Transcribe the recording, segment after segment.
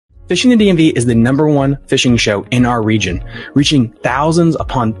Fishing the DMV is the #1 fishing show in our region, reaching thousands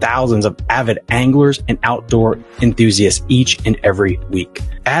upon thousands of avid anglers and outdoor enthusiasts each and every week.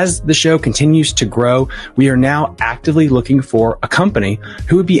 As the show continues to grow, we are now actively looking for a company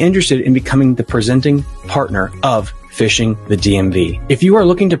who would be interested in becoming the presenting partner of Fishing the DMV. If you are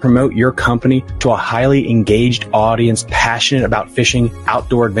looking to promote your company to a highly engaged audience passionate about fishing,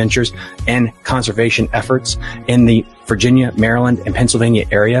 outdoor adventures, and conservation efforts in the Virginia, Maryland, and Pennsylvania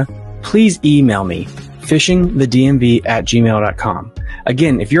area, please email me, fishingthedmv@gmail.com.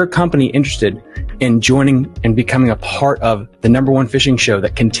 Again, if you're a company interested in joining and becoming a part of the #1 fishing show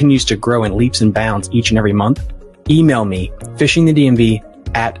that continues to grow in leaps and bounds each and every month, email me,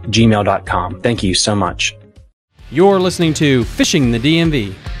 fishingthedmv@gmail.com. Thank you so much. You're listening to Fishing the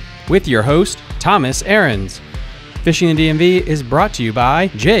DMV with your host, Thomas Ahrens. Fishing the DMV is brought to you by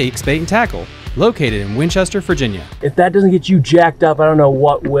Jake's Bait and Tackle, located in Winchester, Virginia. If that doesn't get you jacked up, I don't know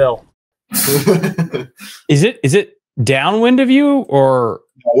what will. Is it downwind of you or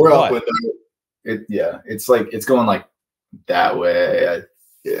no, we're what? upwind of it? It's like it's going like that way.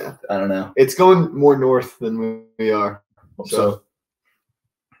 I don't know. It's going more north than we are. So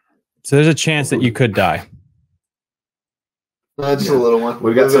there's a chance that you could die. That's just a little one.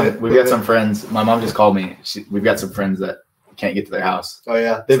 We've got some friends. My mom just called me. We've got some friends that can't get to their house. Oh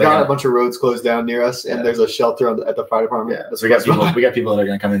yeah, they've got a bunch of roads closed down near us, and there's a shelter at the fire department. Yeah, so we got people that are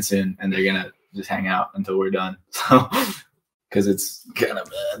gonna come in soon, and they're gonna just hang out until we're done. So, because it's kind of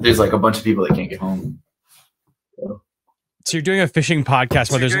there's like a bunch of people that can't get home. So you're doing a fishing podcast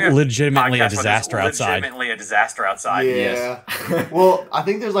where there's legitimately a disaster outside. Yeah. Well, I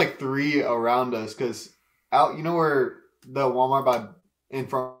think there's like 3 around us because out, you know where the Walmart in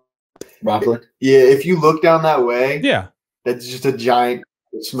front. Rockland. Yeah, if you look down that way, yeah, that's just a giant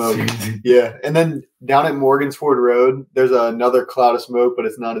smoke. Yeah, and then down at Morgansford Road, there's another cloud of smoke, but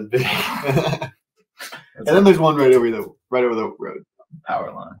it's not as big. And then there's one right over the road,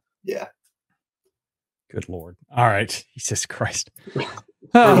 power line. Yeah. Good Lord! All right, Jesus Christ. We're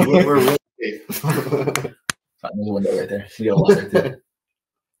really safe. There's a window right there. You got a lot right there.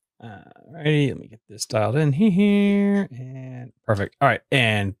 Alrighty, let me get this dialed in here and perfect. All right,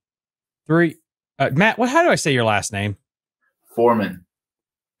 and 3. Matt, how do I say your last name? Foreman.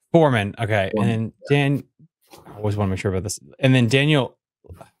 Okay, and then Dan. I always want to make sure about this. And then Daniel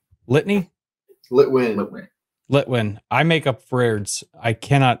Litwin. I make up words. I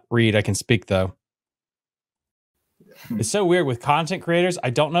cannot read. I can speak though. It's so weird with content creators. I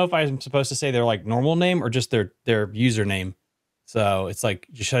don't know if I'm supposed to say their like normal name or just their username. So it's like,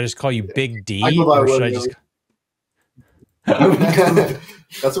 should I just call you Big D? Or should I just...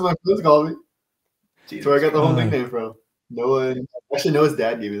 That's what my friends call me. That's where I got the whole nickname from. Noah's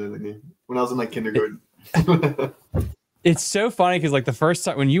dad gave me the nickname when I was in like kindergarten. It's so funny because like the first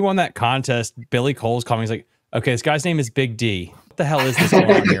time when you won that contest, Billy Cole's calling me. He's like, okay, this guy's name is Big D. What the hell is this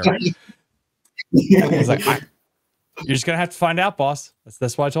going on here? I was like, you're just going to have to find out, boss.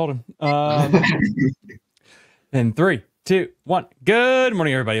 That's why I told him. And 3, 2, 1. Good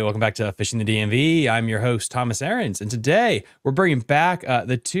morning, everybody. Welcome back to Fishing the DMV. I'm your host, Thomas Ahrens, and today we're bringing back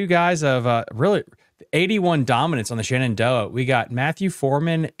the 2 guys of really 81 dominance on the Shenandoah. We got Matthew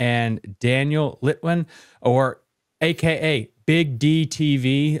Foreman and Daniel Litwin, or AKA Big D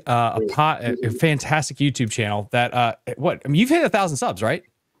TV, a fantastic YouTube channel that you've hit 1,000 subs, right?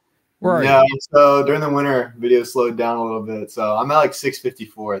 Where are you? So during the winter, videos slowed down a little bit. So I'm at like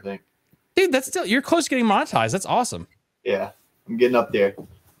 654, I think. Dude, that's still, you're close to getting monetized. That's awesome. Yeah, I'm getting up there.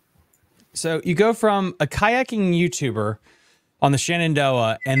 So you go from a kayaking YouTuber on the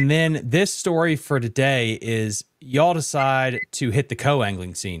Shenandoah, and then this story for today is y'all decide to hit the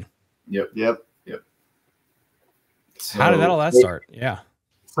co-angling scene. Yep. So, how did all that start? Yeah.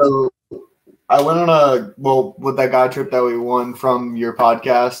 So I went on with that guy trip that we won from your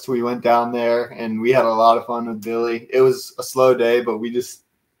podcast. We went down there and we had a lot of fun with Billy. It was a slow day, but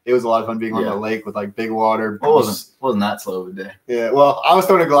it was a lot of fun being on the lake with like big water. It wasn't that slow of a day. Yeah, well, I was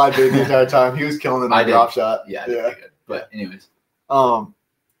throwing a glide bait the entire time. He was killing it on the drop shot. Yeah. Good. But anyways, well,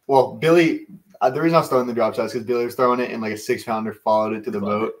 Billy, the reason I was throwing the drop shot is because Billy was throwing it and like a 6-pounder followed it to the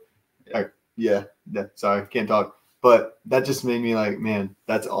boat. Yeah. Sorry, can't talk. But that just made me like, man,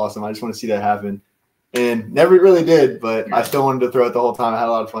 that's awesome. I just want to see that happen. And never really did, but I still wanted to throw it the whole time. I had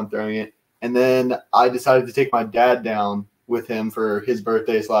a lot of fun throwing it. And then I decided to take my dad down with him for his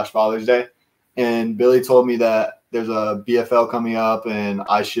birthday / Father's Day. And Billy told me that there's a BFL coming up and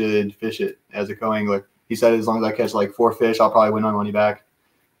I should fish it as a co-angler. He said as long as I catch like 4 fish, I'll probably win my money back.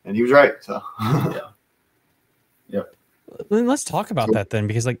 And he was right. So Let's talk about that then,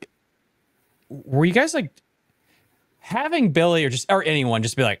 because like, were you guys like, having Billy or anyone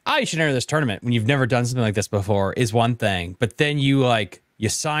just be like, you should enter this tournament when you've never done something like this before is one thing. But then you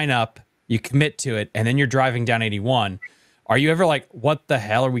sign up, you commit to it, and then you're driving down 81. Are you ever like, what the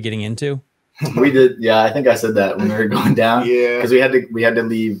hell are we getting into? We did. Yeah, I think I said that when we were going down. Yeah. Because we had to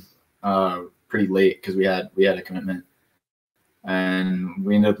leave pretty late because we had a commitment. And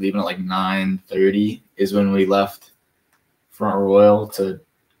we ended up leaving at like 9:30 is when we left Front Royal to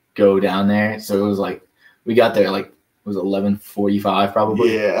go down there. So it was like we got there like it was 11:45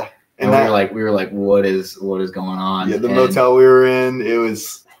 probably. Yeah. And we were like, what is going on? Yeah, the motel we were in,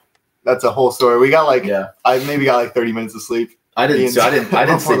 that's a whole story. We got I maybe got like 30 minutes of sleep. I didn't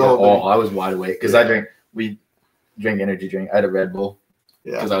sleep at all. I was wide awake because we drank energy drink. I had a Red Bull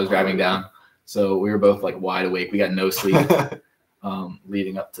because I was driving down. So we were both like wide awake. We got no sleep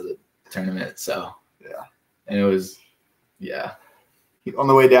leading up to the tournament. So and it was on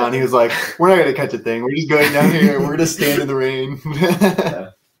the way down, he was like, "We're not gonna catch a thing. We're just going down here. We're just standing in the rain."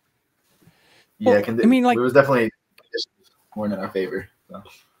 I mean, like, it was definitely more in our favor. So.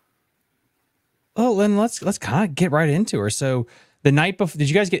 Oh, then let's kind of get right into her. So the night before, did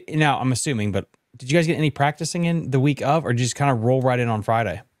you guys get? Now I'm assuming, but did you guys get any practicing in the week of, or did you just kind of roll right in on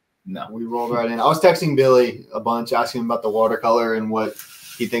Friday? No, we rolled right in. I was texting Billy a bunch, asking him about the watercolor and what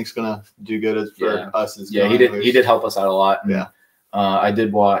he thinks gonna do good for us. As he did help us out a lot. And, yeah, I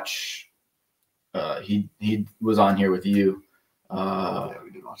did watch. He was on here with you.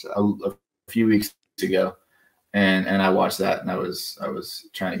 We did watch that a few weeks ago, and I watched that, and I was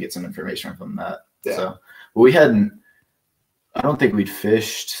trying to get some information from that. Yeah. So we hadn't. I don't think we'd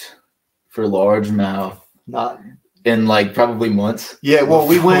fished for largemouth not in like probably months. Yeah, well,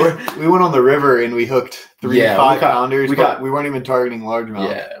 we went on the river and we hooked 3 5-pounders. We weren't even targeting largemouth.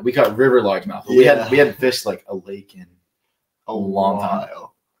 Yeah, we caught river largemouth. We hadn't fished like a lake in a long time.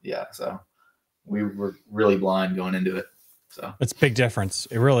 Yeah, so we were really blind going into it. So it's a big difference.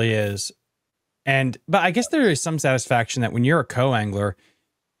 It really is. But I guess there is some satisfaction that when you're a co-angler,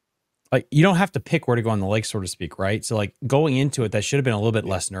 like you don't have to pick where to go on the lake, so to speak, right? So like going into it, that should have been a little bit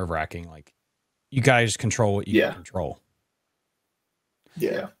less nerve-wracking. Like you guys control what you can control.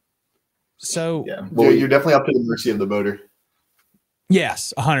 Yeah. So well, you're definitely up to the mercy of the boater.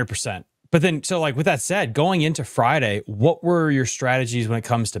 Yes, 100%. But then, so like with that said, going into Friday, what were your strategies when it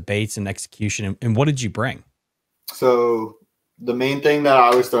comes to baits and execution, and what did you bring? So the main thing that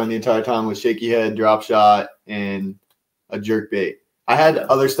I was throwing the entire time was shaky head, drop shot, and a jerk bait. I had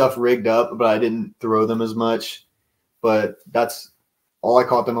other stuff rigged up, but I didn't throw them as much. But that's all I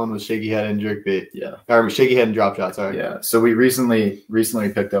caught them on was shaky head and jerk bait. Yeah, or shaky head and drop shot. Sorry. Yeah. So we recently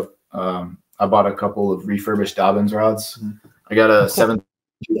picked up. I bought a couple of refurbished Dobbins rods. Mm-hmm. I got a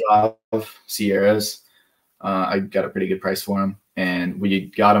 7.5 Sierras. I got a pretty good price for them, and we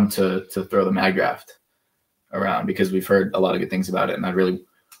got them to throw the mag draft around because we've heard a lot of good things about it, and I really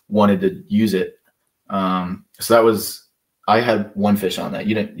wanted to use it. So that was. I had one fish on that.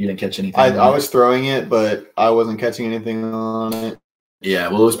 You didn't catch anything. I was throwing it, but I wasn't catching anything on it. Yeah,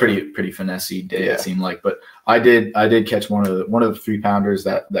 well, it was pretty finessey day. It seemed like, but I did catch one of the 3-pounders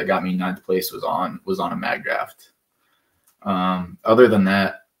that got me 9th place was on a mag draft. Other than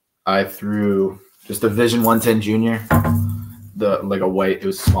that, I threw just a Vision 110 Junior, like a white. It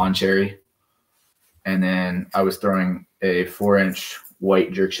was Spawn Cherry, and then I was throwing a 4-inch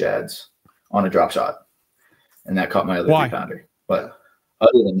white jerk shads on a drop shot. And that caught my other 3-pounder. But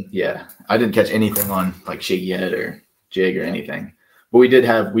other than I didn't catch anything on like shaky head or jig or anything. But we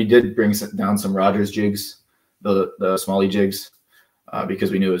did bring down some Rogers jigs, the Smalley jigs,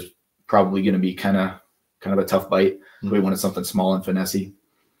 because we knew it was probably going to be kind of a tough bite. Mm-hmm. So we wanted something small and finessey.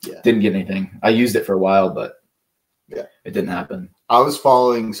 Yeah. Didn't get anything. I used it for a while, but it didn't happen. I was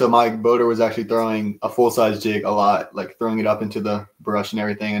following, so my boater was actually throwing a full-size jig a lot, like throwing it up into the brush and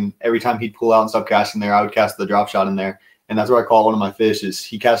everything. And every time he'd pull out and stop casting there, I would cast the drop shot in there. And that's where I caught one of my fish. Is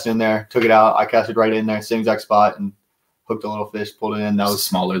he cast in there, took it out, I cast it right in there, same exact spot, and hooked a little fish, pulled it in. That was a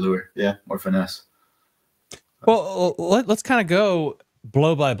smaller lure. Yeah. More finesse. Well, let's kind of go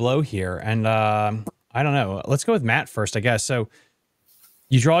blow by blow here. And I don't know. Let's go with Matt first, I guess. So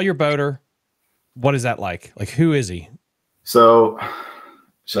you draw your boater. What is that like? Like, who is he? So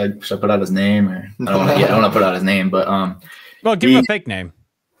should I put out his name, or I don't want to put out his name, but well, give him a fake name.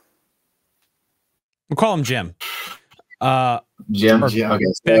 We'll call him Jim. Jim. Okay,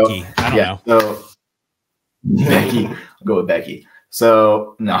 Becky. I don't know. So Becky. I'll go with Becky.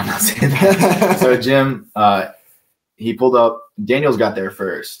 So no, I'm not saying that. So Jim, he pulled up. Daniels got there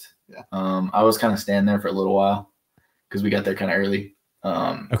first. Yeah. I was kind of standing there for a little while because we got there kind of early. So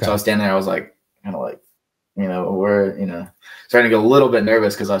I was standing there. I was like, kind of like, we're, starting to get a little bit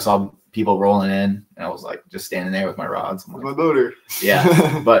nervous because I saw people rolling in, and I was like just standing there with my rods. I'm like, My boater.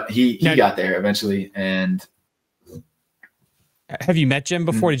 yeah, but he got there eventually. And have you met Jim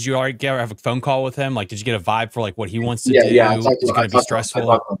before? Did you already have a phone call with him? Like, did you get a vibe for like what he wants to do? Yeah, Is it going to be stressful?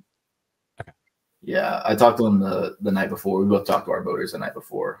 Okay. Yeah, I talked to him the night before. We both talked to our boaters the night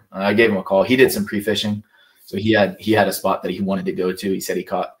before. I gave him a call. He did some pre-fishing, so he had a spot that he wanted to go to. He said he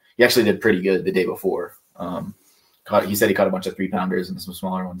actually did pretty good the day before. He said he caught a bunch of 3-pounders and some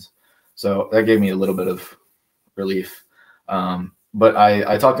smaller ones, so that gave me a little bit of relief. But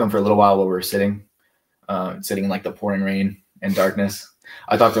I talked to him for a little while we were sitting in like the pouring rain and darkness.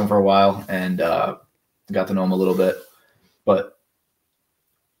 I talked to him for a while and got to know him a little bit, but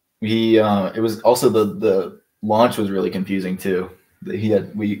it was also the launch was really confusing too.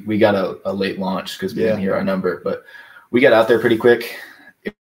 We got a late launch because we didn't hear our number, but we got out there pretty quick.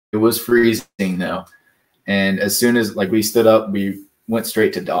 It was freezing though. And as soon as like we stood up, we went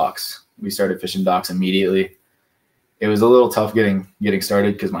straight to docks. We started fishing docks immediately. It was a little tough getting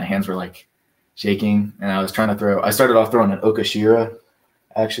started because my hands were like shaking, and I was trying to throw. I started off throwing an Okashira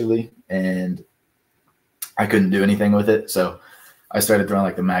actually, and I couldn't do anything with it. So I started throwing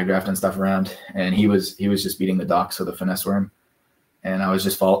like the mag draft and stuff around, and he was just beating the docks with a finesse worm, and I was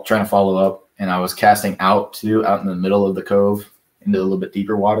just trying to follow up, and I was casting out in the middle of the cove into a little bit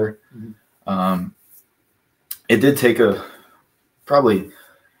deeper water. Mm-hmm. It did take it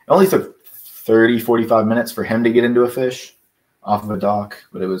only took 30-45 minutes for him to get into a fish off of a dock,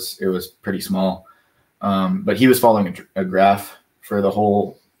 but it was pretty small. But he was following a graph for the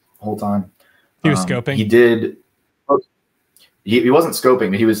whole time. He was scoping. He did. He wasn't scoping,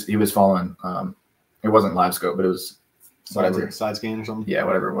 but he was following. It wasn't live scope, but it was whatever side scan or something. Yeah,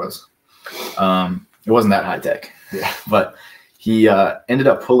 whatever it was. It wasn't that high tech. Yeah, but he ended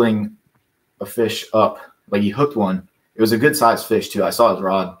up pulling a fish up. Like he hooked one. It was a good sized fish too. I saw his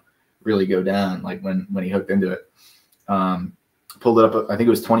rod really go down like when he hooked into it. Pulled it up. I think it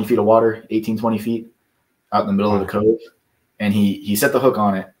was 20 feet of water, 18, 20 feet out in the middle of the cove. And he set the hook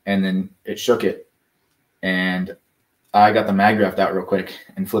on it, and then it shook it. And I got the mag draft out real quick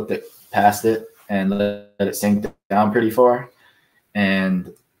and flipped it past it and let it sink down pretty far.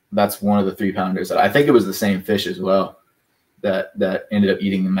 And that's one of the 3-pounders that I think it was the same fish as well that ended up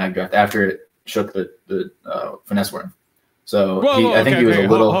eating the mag draft after it shook the finesse worm. So I think he was a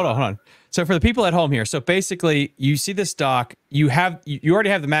little. Hold on. So for the people at home here, so basically you see this dock, you already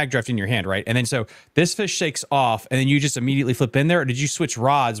have the mag draft in your hand, right? And then so this fish shakes off, and then you just immediately flip in there, or did you switch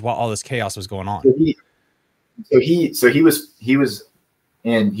rods while all this chaos was going on? So he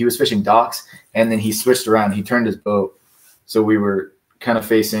was fishing docks, and then he switched around. He turned his boat, so we were kind of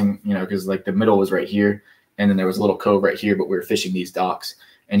facing, because like the middle was right here, and then there was a little cove right here, but we were fishing these docks,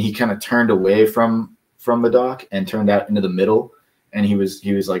 and he kind of turned away from the dock and turned out into the middle, and he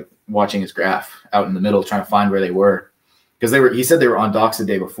was like watching his graph out in the middle, trying to find where they were, because he said they were on docks the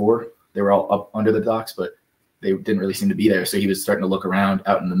day before. They were all up under the docks, but they didn't really seem to be there. So he was starting to look around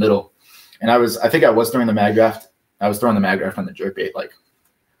out in the middle, and I think I was throwing the mag draft. I was throwing the mag draft on the jerkbait like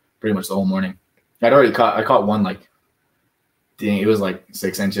pretty much the whole morning. I caught one like, dang, it was like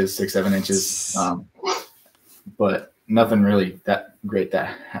 6 inches, 6-7 inches, but nothing really that great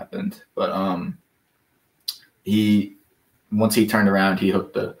that happened. But once he turned around, he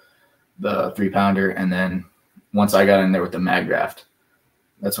hooked the 3-pounder, and then once I got in there with the mag draft,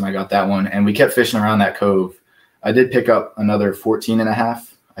 that's when I got that one, and we kept fishing around that cove. I did pick up another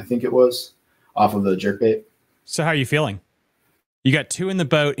 14.5, I think it was, off of the jerkbait. So how are you feeling? You got 2 in the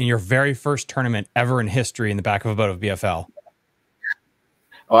boat in your very first tournament ever in history in the back of a boat of BFL.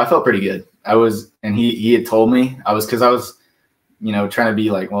 Oh, I felt pretty good. And he had told me because I was trying to be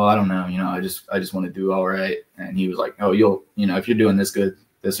like, well, I don't know, I just want to do all right. And he was like, oh, if you're doing this good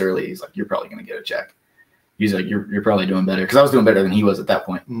this early, he's like, you're probably going to get a check. He's like, you're probably doing better. Cause I was doing better than he was at that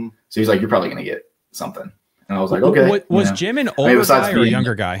point. Mm-hmm. So he's like, you're probably going to get something. And I was like, okay. Was Jim an older guy or a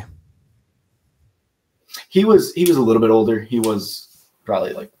younger guy? He was a little bit older. He was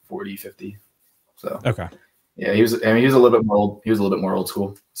probably like 40, 50. So, okay. Yeah, he was a little bit more old. He was a little bit more old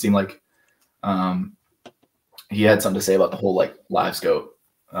school. Seemed like, he had something to say about the whole like live scope,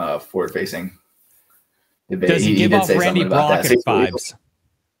 forward facing debate. Does he give off Randy Brockett vibes?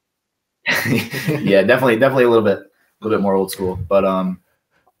 Yeah, definitely a little bit more old school. But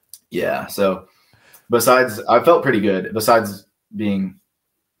yeah. So I felt pretty good. Besides being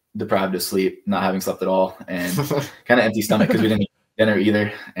deprived of sleep, not having slept at all, and kind of empty stomach because we didn't eat dinner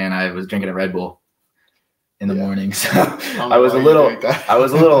either, and I was drinking a Red Bull in the morning, so I was a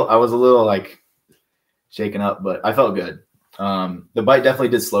little like shaken up, but I felt good. The bite definitely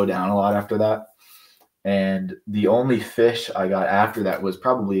did slow down a lot after that, and the only fish I got after that was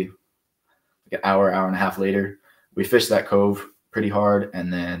probably an hour and a half later. We fished that cove pretty hard,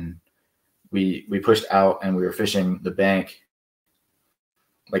 and then we pushed out, and we were fishing the bank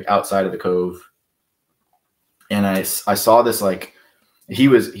like outside of the cove. And I saw this, like, he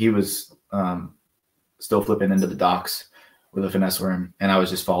was still flipping into the docks with a finesse worm, and I was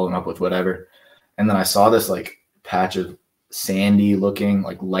just following up with whatever. And then I saw this like patch of sandy looking,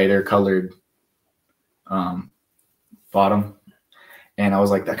 like lighter colored bottom, and I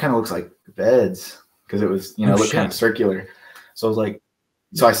was like, that kind of looks like beds, because it was, you know, looked kind of circular. So I was like,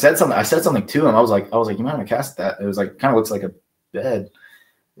 so I said something to him. I was like, you might want to cast that. It was like, kind of looks like a bed.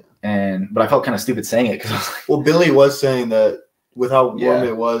 But I felt kind of stupid saying it, because I was like, well, Billy was saying that with how warm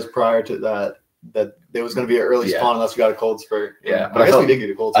it was prior to that there was going to be an early spawn unless we got a cold spurt. Yeah, but I guess we did get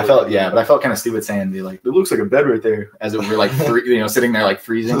a cold spurt. But I felt kind of stupid saying, like, it looks like a bed right there, as if we were like, sitting there like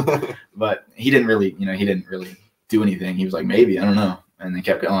freezing. But he didn't really do anything. He was like, maybe, I don't know, and then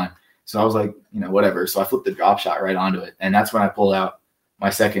kept going. So I was like, whatever. So I flipped the drop shot right onto it, and that's when I pulled out my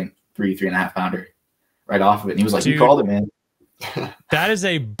second 3.5 pounder right off of it. And he was like, "You called it, man." That is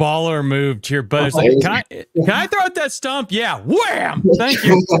a baller move to your butt. It's like, can I throw out that stump? Yeah, wham! Thank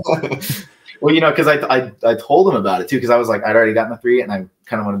you. Well, because I told him about it too, because I was like, I'd already gotten the 3, and I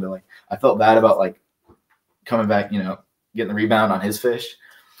kind of wanted to, like, I felt bad about like coming back, getting the rebound on his fish.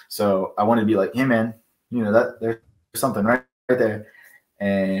 So I wanted to be like, hey man, that there's something right there.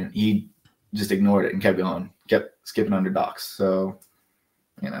 And he just ignored it and kept going, kept skipping under docks. So,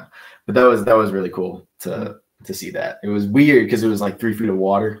 but that was really cool to see that. It was weird because it was like 3 feet of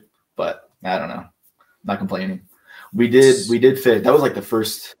water, but I don't know, not complaining. We did fit. That was like the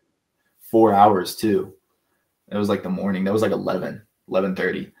first 4 hours too. It was like the morning. That was like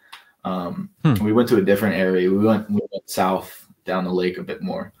 11:30. We went to a different area. We went south down the lake a bit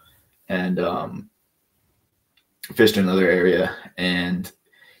more, and fished in another area, and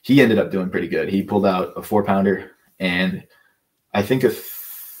he ended up doing pretty good. He pulled out a 4-pounder and I think a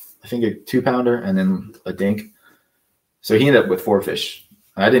 2-pounder and then a dink. So he ended up with 4 fish.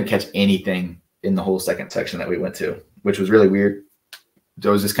 I didn't catch anything in the whole second section that we went to, which was really weird. So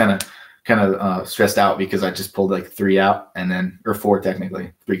I was just kind of stressed out because I just pulled like 3 out, and then, or 4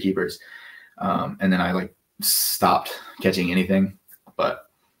 technically, 3 keepers. And then I like stopped catching anything,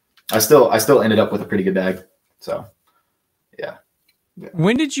 but I still ended up with a pretty good bag. So, yeah.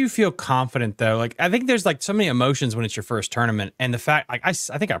 When did you feel confident though? Like, I think there's like so many emotions when it's your first tournament, and the fact, like, I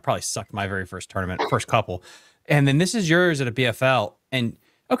think I probably sucked my very first tournament, first couple, and then this is yours at a BFL, and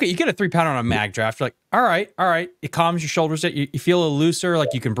okay, you get a 3-pounder on a mag draft. You're like, all right. It calms your shoulders. You feel a little looser,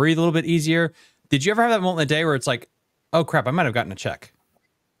 like you can breathe a little bit easier. Did you ever have that moment in the day where it's like, oh crap, I might have gotten a check?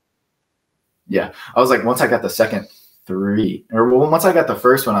 Yeah, I was like, once I got the second 3, or once I got the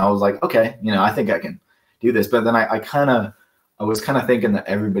first one, I was like, okay, I think I can do this. But then I was kind of thinking that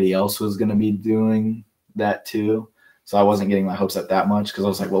everybody else was going to be doing that too. So I wasn't getting my hopes up that much, because I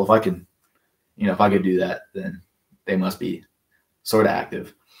was like, well, if I could do that, then they must be sort of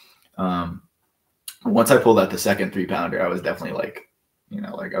active. Once I pulled out the second 3-pounder, I was definitely like,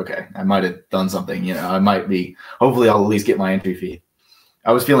 okay, I might have done something, I might be, hopefully I'll at least get my entry fee.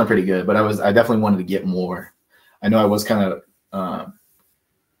 I was feeling pretty good, but I definitely wanted to get more. I know I was kind of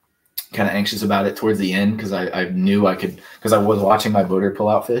anxious about it towards the end, because I knew I could, because I was watching my boater pull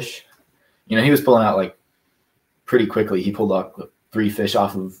out fish. He was pulling out like pretty quickly. He pulled out 3 fish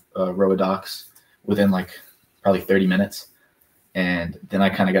off of a row of docks within like probably 30 minutes. And then I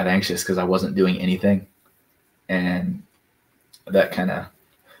kind of got anxious because I wasn't doing anything. And that kind of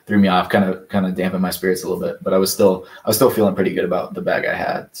threw me off, kind of dampened my spirits a little bit. But I was still feeling pretty good about the bag I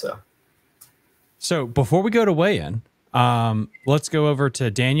had. So before we go to weigh-in, let's go over to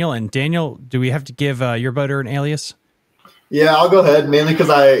Daniel. And Daniel, do we have to give your boater an alias? Yeah, I'll go ahead, mainly because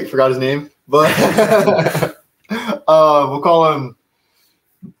I forgot his name. But we'll call him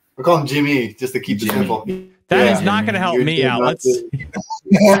Jimmy, just to keep it simple. That is not going to help me out. Let's.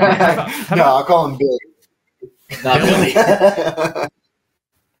 No, I'll call him Billy. Not Billy.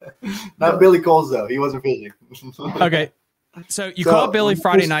 Not Billy Coles though. He wasn't fishing. Okay, so you called Billy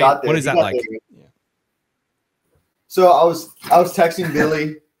Friday night. What is that like? So I was texting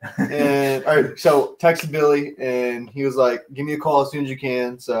Billy, texted Billy, and he was like, "Give me a call as soon as you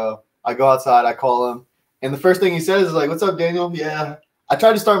can." So I go outside, I call him, and the first thing he says is like, "What's up, Daniel? Yeah, I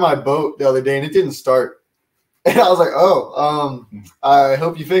tried to start my boat the other day and it didn't start." And I was like, "Oh, I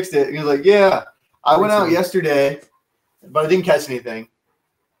hope you fixed it." And he was like, "Yeah, I went out yesterday, but I didn't catch anything."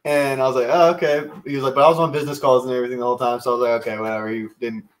 And I was like, "Oh, okay." He was like, "But I was on business calls and everything the whole time." So I was like, "Okay, whatever." He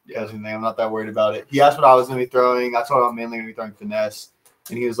didn't catch anything. I'm not that worried about it. He asked what I was going to be throwing. I told him I'm mainly going to be throwing finesse.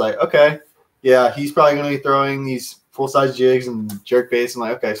 And he was like, "Okay, yeah, he's probably going to be throwing these full-size jigs and jerk baits." I'm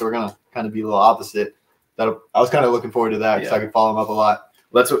like, "Okay, so we're going to kind of be a little opposite. I was kind of looking forward to that because I could follow him up a lot.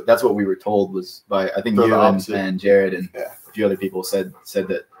 That's what we were told was by, I think, you and Jared and a few other people said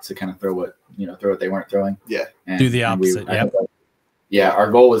that to kind of throw what they weren't throwing. Yeah. And, do the opposite.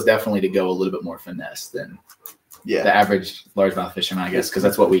 Our goal was definitely to go a little bit more finesse than the average largemouth fisherman, I guess, because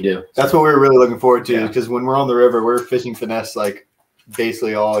that's what we do. That's what we were really looking forward to, because when we're on the river, we're fishing finesse like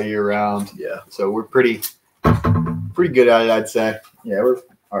basically all year round. Yeah. So we're pretty good at it, I'd say. Yeah, we're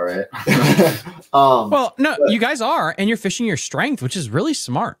all right. Well, no, you guys are, and you're fishing your strength, which is really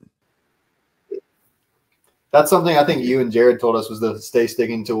smart. That's something I think you and Jared told us, was to stay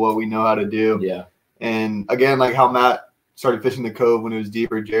sticking to what we know how to do. Yeah. And again, like how Matt started fishing the cove when it was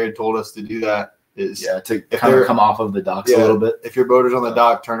deeper, Jared told us to do that. To kind of come off of the docks a little bit. If your boat is on the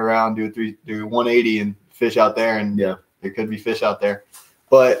dock, turn around, do 180 and fish out there, and there could be fish out there.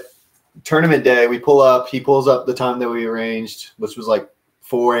 But tournament day, we pull up. He pulls up the time that we arranged, which was like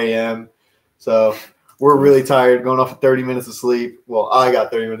 4 a.m. So we're really tired, going off of 30 minutes of sleep. Well, I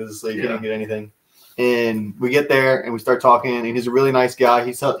got 30 minutes of sleep. He didn't get anything. And we get there and we start talking, and he's a really nice guy.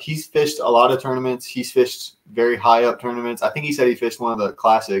 He's fished a lot of tournaments. He's fished very high up tournaments. I think he said he fished one of the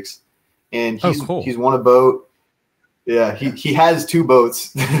classics. And he's won a boat. Yeah, he has 2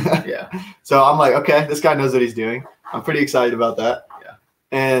 boats. Yeah. So I'm like, okay, this guy knows what he's doing. I'm pretty excited about that. Yeah.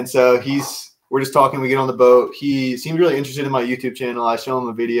 And so we're just talking. We get on the boat. He seems really interested in my YouTube channel. I show him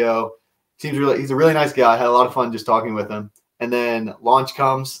a video. He's a really nice guy. I had a lot of fun just talking with him. And then launch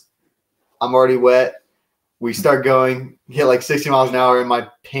comes. I'm already wet. We start going, hit like 60 miles an hour, and my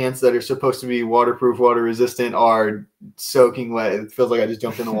pants that are supposed to be waterproof, water resistant are soaking wet. It feels like I just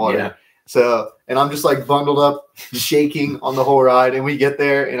jumped in the water. Yeah. So, and I'm just like bundled up, shaking on the whole ride. And we get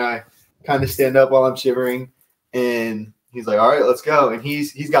there, and I kind of stand up while I'm shivering. And he's like, all right, let's go. And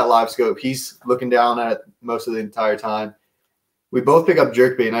he's got live scope. He's looking down at it most of the entire time. We both pick up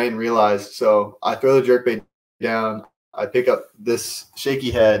jerkbait, and I didn't realize. So I throw the jerkbait down. I pick up this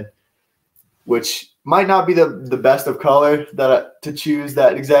shaky head, which might not be the best of color to choose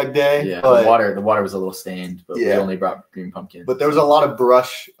that exact day. Yeah, but the water was a little stained, but we only brought green pumpkin. But there was a lot of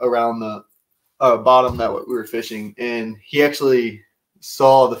brush around the bottom that we were fishing, and he actually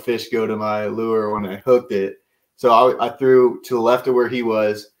saw the fish go to my lure when I hooked it. So I threw to the left of where he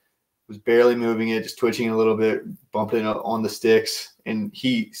was barely moving it, just twitching a little bit, bumping it on the sticks. And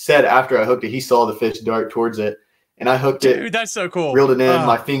he said after I hooked it, he saw the fish dart towards it. And I hooked it. Dude, that's so cool. Reeled it in.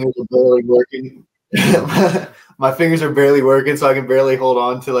 My fingers are barely working. My fingers are barely working, so I can barely hold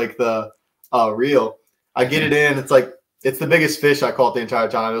on to like the reel. I get it in. It's the biggest fish I caught the entire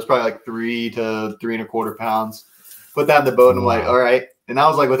time. It was probably like 3 to 3 1/4 pounds. Put that in the boat, and I'm like, all right. And that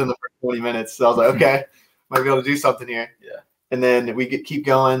was like within the first 20 minutes. So I was like, okay, might be able to do something here. Yeah. And then we keep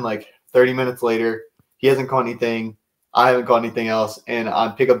going. Like 30 minutes later, he hasn't caught anything. I haven't caught anything else. And I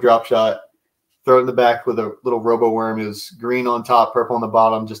pick up drop shot, throw it in the back with a little robo worm. It was green on top, purple on the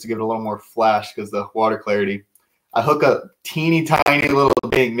bottom, just to give it a little more flash because the water clarity. I hook a teeny tiny little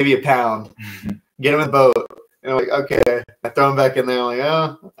thing, maybe a pound, get him in the boat. And I'm like, okay. I throw him back in there. I'm like,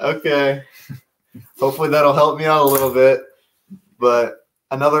 oh, okay. Hopefully that'll help me out a little bit. But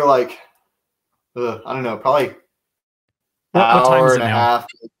another I don't know, probably hour and a half.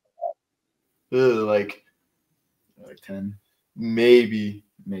 Like 10. Maybe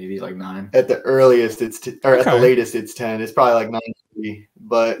like 9. At the earliest, at the latest, it's 10. It's probably like 9:30.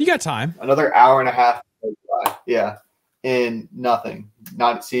 But you got time. Another hour and a half. Yeah. And nothing.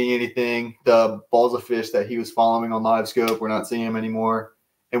 Not seeing anything. The balls of fish that he was following on live scope, we're not seeing him anymore.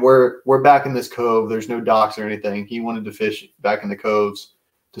 And we're back in this cove. There's no docks or anything. He wanted to fish back in the coves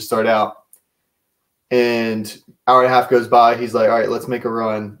to start out. And hour and a half goes by. He's like, all right, let's make a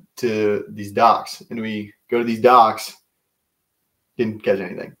run to these docks. And we go to these docks. Didn't catch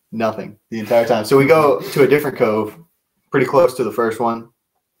anything. Nothing the entire time. So we go to a different cove, pretty close to the first one.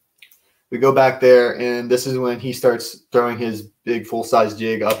 We go back there, and this is when he starts throwing his big full-size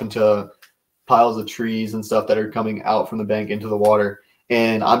jig up into piles of trees and stuff that are coming out from the bank into the water.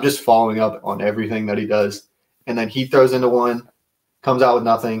 And I'm just following up on everything that he does. And then he throws into one, comes out with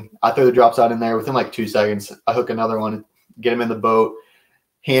nothing. I throw the drop shot in there within like 2 seconds. I hook another one, get him in the boat.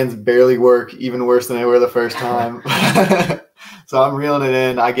 Hands barely work, even worse than they were the first time. So I'm reeling it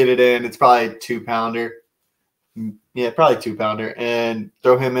in. I get it in. It's probably a 2-pounder. Yeah, probably 2-pounder. And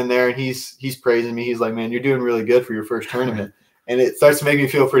throw him in there, and he's praising me. He's like, man, you're doing really good for your first tournament. And it starts to make me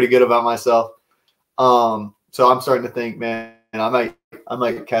feel pretty good about myself. So I'm starting to think, man, I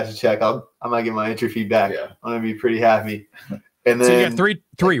might cash a check. I might get my entry fee back. Yeah. I'm gonna be pretty happy. And then so you got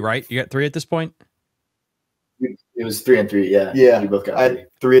three, right? You got 3 at this point? It was 3 and 3, yeah. Yeah. We both got 3. I had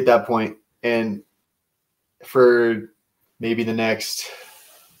 3 at that point. And for maybe the next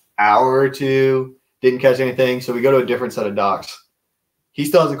hour or two, didn't catch anything. So we go to a different set of docks. He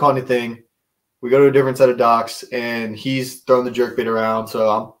still hasn't caught anything. We go to a different set of docks, and he's throwing the jerkbait around. So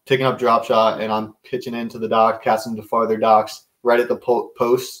I'm picking up drop shot, and I'm pitching into the dock, casting to farther docks, right at the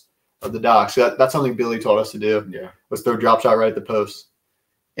posts of the docks. So that's something Billy taught us to do. Yeah. Was throw drop shot right at the post.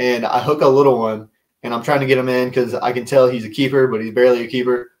 And I hook a little one, and I'm trying to get him in because I can tell he's a keeper, but he's barely a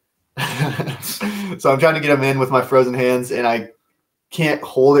keeper. So I'm trying to get him in with my frozen hands, and I can't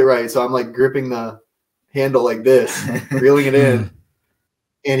hold it right. So I'm like gripping the handle like this, reeling it in.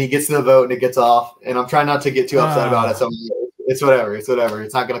 And he gets to the boat and it gets off. And I'm trying not to get too upset about it. So it's whatever. It's whatever.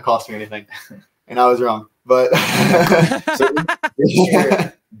 It's not going to cost me anything. And I was wrong. But so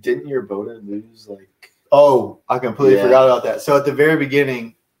didn't your boater lose like? Oh, I completely forgot about that. So at the very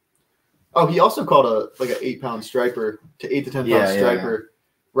beginning, he also caught an 8-pound striper to 8 to 10 pound striper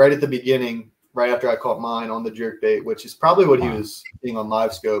right at the beginning, right after I caught mine on the jerkbait, which is probably what he was seeing on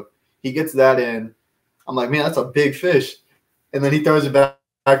live scope. He gets that in. I'm like, man, that's a big fish. And then he throws it back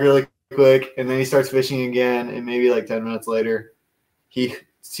really quick, and then he starts fishing again, and maybe like 10 minutes later, he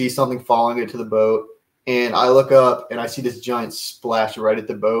sees something following it to the boat, and I look up, and I see this giant splash right at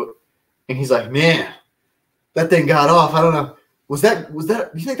the boat, and he's like, man, that thing got off. I don't know. Was that,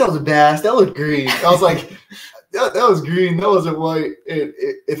 you think that was a bass? That looked green. I was like, that was green. That wasn't white.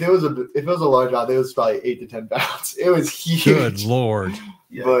 If it was a largemouth, it was probably 8 to 10 pounds. It was huge. Good Lord.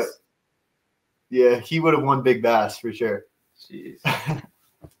 Yes. But, yeah, he would have won big bass for sure. Jeez.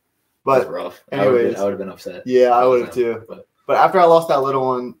 But that's rough. Anyways, I would have been upset. Yeah, I would have too. But after I lost that little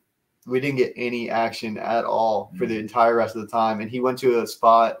one, we didn't get any action at all for the entire rest of the time. And he went to a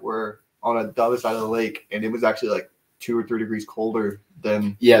spot where on the other side of the lake, and it was actually like 2 or 3 degrees colder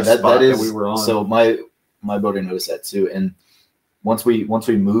than the spot that we were on. So my boater noticed that too. And once we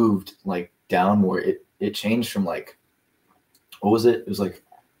moved like down more, it changed from like, what was it? It was like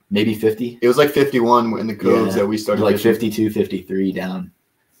maybe 50. It was like 51 in the coves that we started. Like 52, 53 down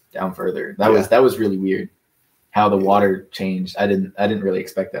further. That was really weird how the water changed. I didn't really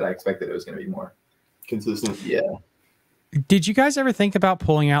expect that. I expected it was going to be more consistent. Yeah. Did you guys ever think about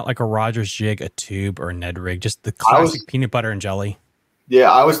pulling out like a Rogers jig, a tube, or a Ned rig? Just the classic peanut butter and jelly.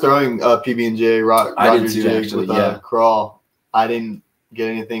 Yeah, I was throwing PB&J Rogers jig with crawl. I didn't get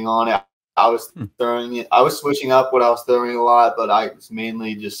anything on it. I was throwing it. I was switching up what I was throwing a lot, but I was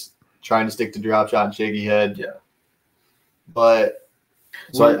mainly just trying to stick to drop shot and shaky head. Yeah. But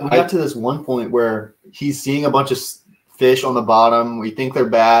so we got to this one point where he's seeing a bunch of fish on the bottom. We think they're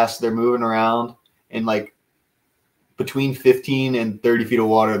bass. They're moving around, and like between 15 and 30 feet of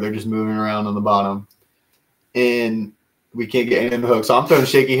water, they're just moving around on the bottom. And we can't get any in the hook. So I'm throwing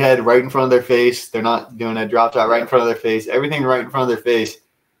shaky head right in front of their face. They're not doing a drop shot right in front of their face. Everything right in front of their face.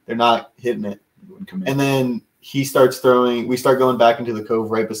 They're not hitting it. And then he starts throwing. We start going back into the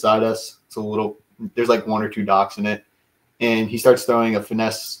cove right beside us. It's a little. There's like 1 or 2 docks in it. And he starts throwing a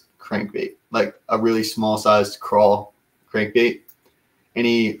finesse crankbait, like a really small-sized crawl crankbait. And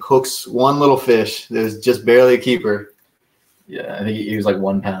he hooks one little fish that was just barely a keeper. Yeah, I think he was like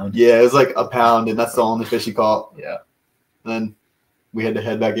 1 pound. Yeah, it was like a pound, and that's the only fish he caught. Yeah. Then we had to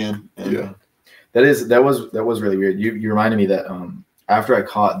head back in. And that was really weird. You reminded me that after I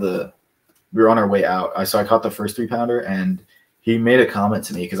caught we were on our way out. I caught the first 3-pounder, and he made a comment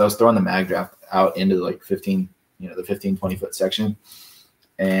to me because I was throwing the mag draft out into like 15, the 15, 20 foot section.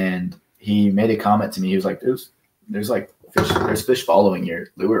 And he made a comment to me. He was like, there's like fish, there's fish following your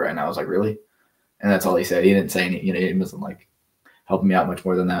lure right now. I was like, really? And that's all he said. He didn't say any, he wasn't like helping me out much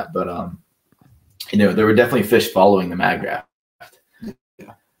more than that. But, there were definitely fish following the mag draft.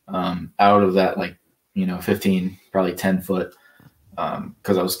 Yeah. Out of that, 15, probably 10 foot,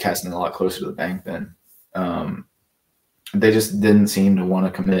 because I was casting a lot closer to the bank then. They just didn't seem to want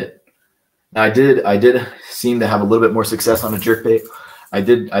to commit. Now, I did seem to have a little bit more success on a jerkbait. I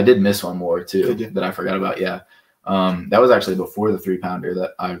did miss one more too that I forgot about. Yeah. That was actually before the 3-pounder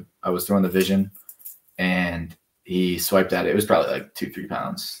that I was throwing the Vision, and he swiped at it. It was probably like 2-3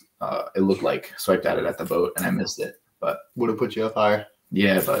 pounds. It looked like swiped at it at the boat, and I missed it, but would have put you up higher.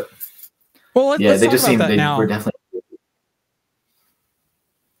 Yeah, but let's they talk just about seemed that they now. were definitely.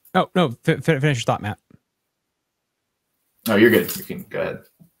 Oh no! Finish your thought, Matt. Oh, you're good. You can go ahead.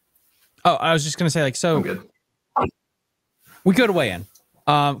 Oh, I was just gonna say, I'm good. We go to weigh-in,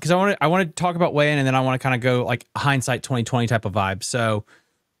 because I want to talk about weigh-in, and then I want to kind of go like hindsight 2020 type of vibe. So,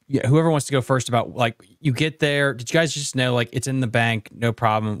 yeah, whoever wants to go first about like you get there. Did you guys just know like it's in the bank, no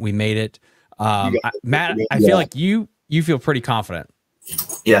problem, we made it? Matt, I feel like you feel pretty confident.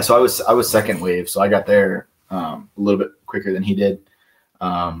 Yeah, so I was second wave, so I got there a little bit quicker than he did.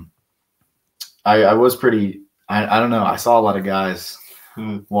 I was pretty. I don't know. I saw a lot of guys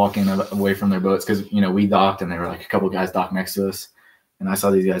walking away from their boats because, you know, we docked and there were like a couple guys docked next to us. And I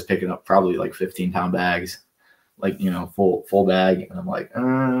saw these guys picking up probably like 15-pound bags, like, you know, full bag. And I'm like,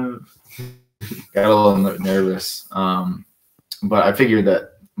 got a little nervous. But I figured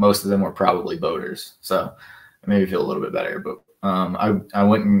that most of them were probably boaters. So it made me feel a little bit better. But I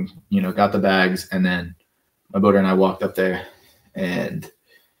went and, you know, got the bags, and then my boater and I walked up there, and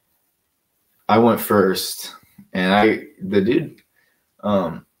I went first, and the dude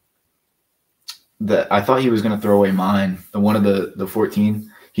that I thought he was going to throw away mine, one of the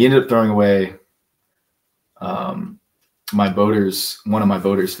 14, he ended up throwing away one of my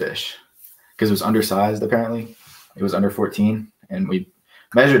boater's fish because it was undersized. Apparently it was under 14, and we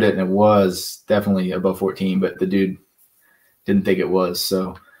measured it and it was definitely above 14, but the dude didn't think it was.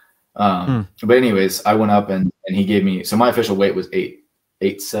 So but anyways, I went up and he gave me, so my official weight was 8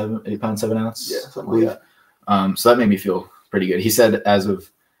 pounds 7 ounce. Yeah, something like that. So that made me feel pretty good. He said as of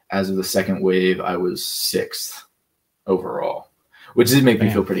the second wave, I was 6th overall, which did make me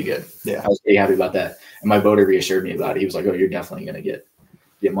feel pretty good. Yeah, I was pretty happy about that. And my boater reassured me about it. He was like, "Oh, you're definitely gonna get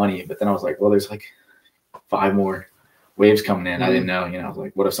money." But then I was like, "Well, there's like 5 more waves coming in." I didn't know, you know,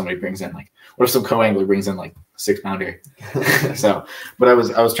 like, what if somebody brings in what if some co-angler brings in like 6-pounder? So, but I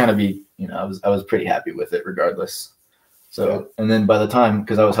was trying to be, you know, I was pretty happy with it regardless. So, and then by the time,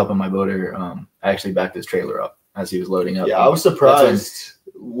 because I was helping my boater, I actually backed his trailer up as he was loading up. Yeah, I was surprised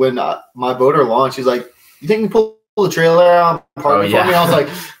when my boater launched. He's like, "You think you pull the trailer out and park it for me?" I was like,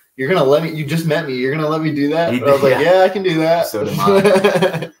 "You're gonna let me? You just met me. You're gonna let me do that?" I was like, "Yeah, I can do that." So did mine.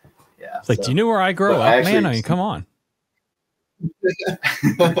 Yeah. It's like, do you know where I grow up, man? I mean, come on.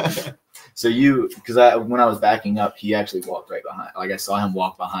 So because when I was backing up, he actually walked right behind. Like, I saw him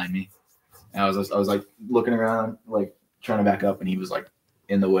walk behind me, and I was like looking around, like trying to back up, and he was like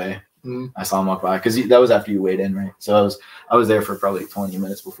in the way. I saw him walk by because that was after you weighed in, right? So I was there for probably 20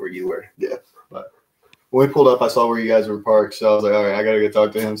 minutes before you were. Yeah, but when we pulled up, I saw where you guys were parked, so I was like, all right, I gotta go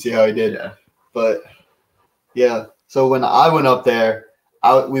talk to him, see how he did. Yeah. But yeah, so when I went up there,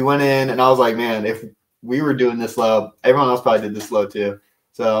 we went in, and I was like, man, if we were doing this low, everyone else probably did this low too.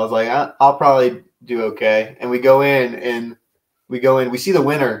 So I was like, I'll probably do okay. And we go in, we see the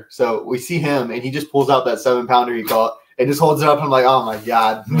winner. So we see him, and he just pulls out that 7-pounder he caught and just holds it up. I'm like, oh my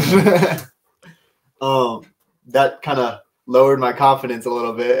God. That kind of lowered my confidence a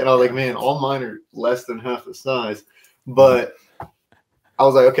little bit. And I was like, man, all mine are less than half the size. But I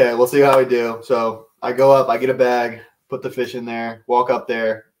was like, okay, we'll see how we do. So I go up, I get a bag, put the fish in there, walk up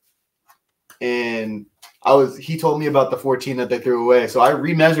there. And he told me about the 14 that they threw away. So I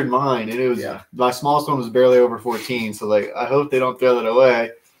remeasured mine, and it was my smallest one was barely over 14. So like, I hope they don't throw that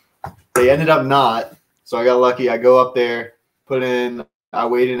away. They ended up not. So I got lucky. I go up there, I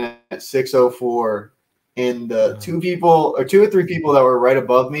weighed in at 6:04, and the 2 or 3 people that were right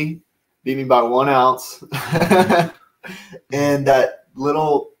above me beat me by 1 ounce. And that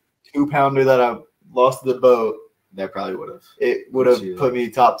little 2-pounder that I lost to the boat, that probably would have put me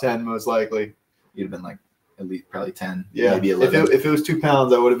top 10 most likely. You'd have been like at least probably 10, yeah, maybe 11. If it was 2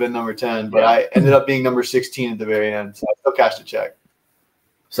 pounds, I would have been number 10, but I ended up being number 16 at the very end, so I still cashed a check.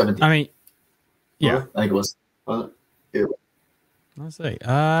 17. I mean, yeah, I think it was. Yeah. Let's see.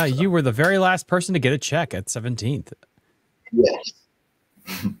 You were the very last person to get a check at 17th. Yes.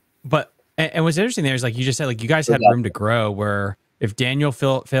 But and what's interesting there is, like you just said, like you guys had room to grow. Where if Daniel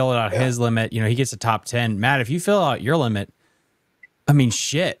filled out his limit, you know, he gets a top 10. Matt, if you fill out your limit, I mean,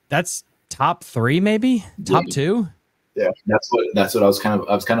 shit, that's top 3, maybe top 2. Yeah, that's what I was kind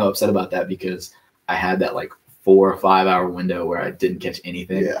of upset about that, because I had that like 4 or 5 hour window where I didn't catch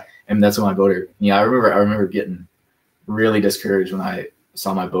anything. Yeah, and that's when my boater. Yeah, I remember getting really discouraged when I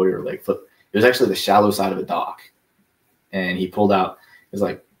saw my boater like flip. It was actually the shallow side of a dock, and he pulled out. It was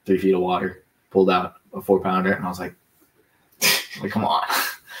like 3 feet of water. Pulled out a 4-pounder, and I was like come on,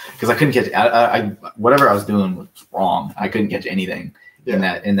 because I couldn't catch. I whatever I was doing was wrong. I couldn't catch anything in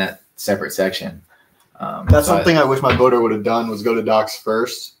that separate section. That's something I wish my boater would have done, was go to docks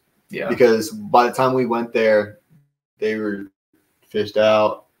first. Yeah, because by the time we went there, they were fished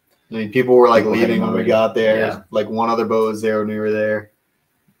out. I mean, people were like leaving when we got there. Yeah. Like one other boat was there when we were there.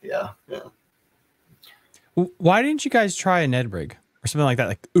 Yeah. Why didn't you guys try a Ned rig or something like that,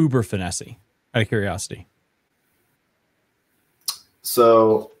 like uber finessey, out of curiosity?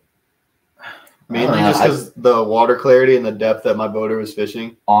 So mainly just because the water clarity and the depth that my boater was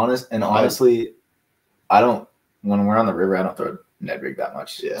fishing. Honestly, when we're on the river, I don't throw Ned rig that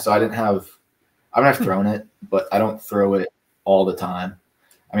much. Yeah. So I've thrown it, but I don't throw it all the time.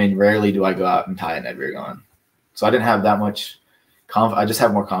 I mean, rarely do I go out and tie a Ned rig on. So I didn't have that much I just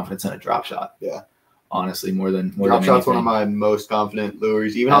have more confidence in a drop shot. Yeah. honestly, more than Drop shot's one of anything. my most confident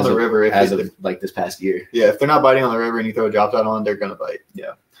lures, even on the river. As of like this past year. Yeah, if they're not biting on the river and you throw a drop shot on, they're gonna bite.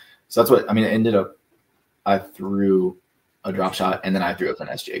 Yeah. So that's what I mean. It ended up. I threw a drop shot and then I threw a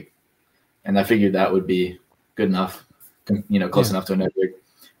finesse jig, and I figured that would be good enough, close enough to a Ned rig.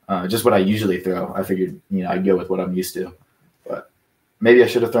 Just what I usually throw. I figured, I'd go with what I'm used to. But maybe I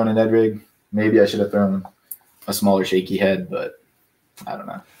should have thrown a Ned rig. Maybe I should have thrown a smaller shaky head, but I don't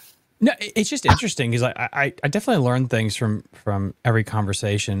know. No, it's just interesting because I definitely learned things from every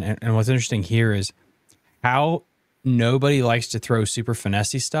conversation. And what's interesting here is how nobody likes to throw super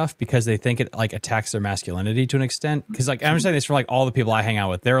finessey stuff because they think it like attacks their masculinity to an extent. Because like I'm saying this for like all the people I hang out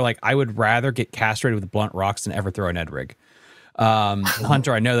with. They're like, I would rather get castrated with blunt rocks than ever throw a Ned rig.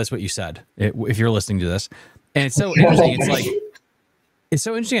 Hunter, I know that's what you said if you're listening to this. And it's so interesting. It's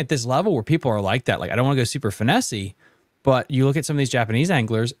so interesting at this level where people are like that. Like, I don't want to go super finessey, but you look at some of these Japanese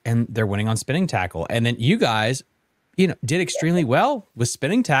anglers and they're winning on spinning tackle. And then you guys, did extremely well with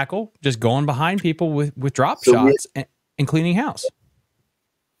spinning tackle, just going behind people with drop shots and cleaning house.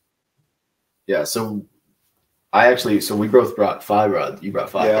 Yeah. So we both brought 5 rods. You brought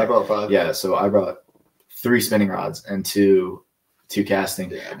 5. Yeah, I brought 5. Yeah. So I brought 3 spinning rods and two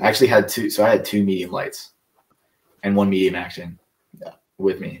casting. Yeah. I actually had 2. So I had 2 medium lights and 1 medium action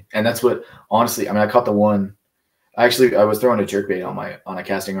with me. And that's what, honestly, I caught the one. Actually, I was throwing a jerkbait on a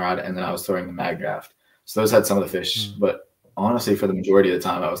casting rod, and then I was throwing the mag draft. So those had some of the fish, but honestly, for the majority of the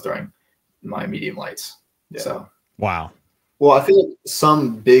time, I was throwing my medium lights. Yeah. So wow. Well, I feel like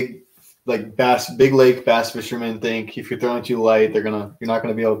some big lake bass fishermen think if you're throwing too light, you're not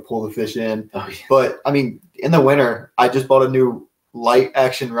gonna be able to pull the fish in. Oh, yeah. But in the winter, I just bought a new light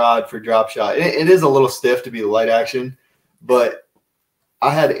action rod for drop shot. It is a little stiff to be the light action, but I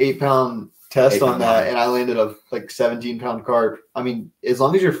had 8-pound test on that, and I landed a 17-pound carp. As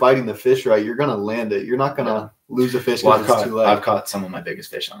long as you're fighting the fish right, you're gonna land it. You're not gonna lose a fish because it's too light. I've caught some of my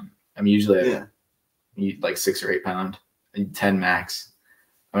biggest fish on. Usually I like 6 or 8 pound, 10 max.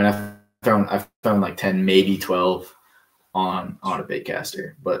 I've thrown like 10, maybe 12 on a bait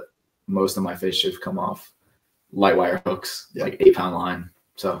caster, but most of my fish have come off light wire hooks, like 8-pound line.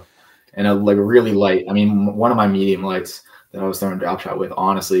 So, and a really light. One of my medium lights that I was throwing drop shot with,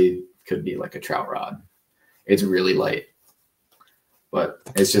 honestly, could be like a trout rod. It's really light, but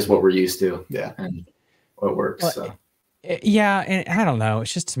it's just what we're used to. Yeah. And what works. Well, so. Yeah. And I don't know.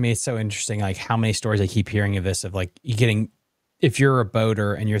 It's just, to me, it's so interesting. Like how many stories I keep hearing of this, of like you getting, if you're a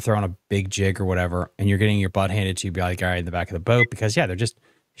boater and you're throwing a big jig or whatever, and you're getting your butt handed to you by the guy in the back of the boat, because they're just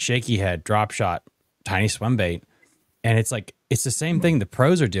shaky head, drop shot, tiny swim bait. And it's like, it's the same thing the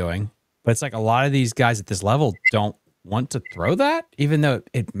pros are doing, but it's like a lot of these guys at this level don't want to throw that, even though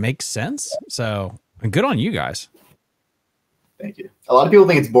it makes sense. So good on you guys. Thank you. A lot of people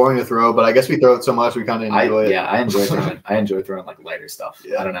think it's boring to throw, but I guess we throw it so much we kind of enjoy it. Yeah, I enjoy throwing. I enjoy throwing like lighter stuff.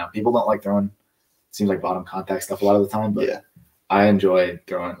 Yeah. I don't know. People don't like throwing. It seems like bottom contact stuff a lot of the time, but I enjoy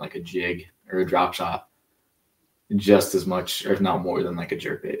throwing like a jig or a drop shot just as much, or if not more, than like a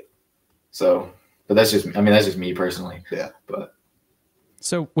jerkbait. So, but that's just me personally. Yeah. But.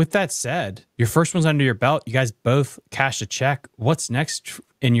 So with that said, your first one's under your belt. You guys both cashed a check. What's next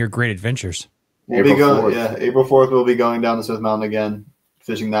in your great adventures? April 4th, we'll be going down to Smith Mountain again,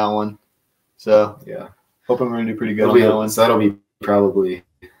 fishing that one. So hoping we're gonna do pretty good on that one. So that'll be probably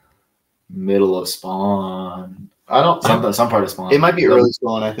middle of spawn. Some part of spawn. It might be early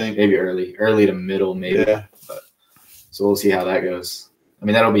spawn, I think. Maybe early to middle, maybe. Yeah. But, so we'll see how that goes.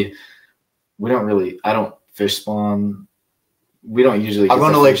 That'll be. I don't fish spawn. We don't usually. I've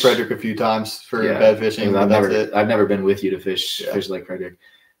gone to Lake Frederick a few times for bed fishing. I've never been with you to fish Lake Frederick,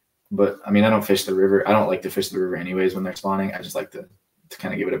 but I don't fish the river. I don't like to fish the river anyways when they're spawning. I just like to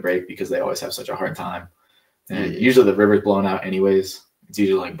kind of give it a break because they always have such a hard time. And usually the river's blown out anyways. It's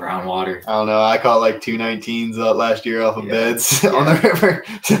usually like brown water. I don't know. I caught like 219s last year off of beds on the river.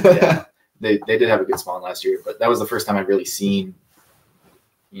 They did have a good spawn last year, but that was the first time I've really seen,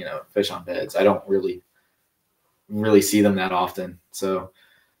 fish on beds. I don't really see them that often. So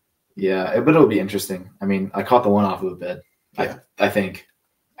but it'll be interesting. I caught the one off of a bed. I think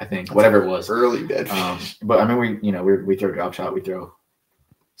whatever it was, early bed. But we throw drop shot, we throw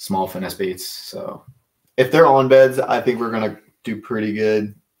small finesse baits. So if they're on beds, I think we're gonna do pretty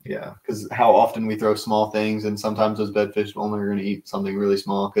good. Yeah, because how often we throw small things, and sometimes those bed fish only are gonna eat something really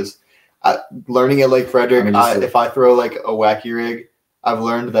small. Because learning at Lake Frederick, if I throw like a wacky rig, I've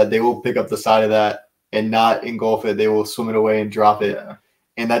learned that they will pick up the side of that and not engulf it. They will swim it away and drop it. Yeah.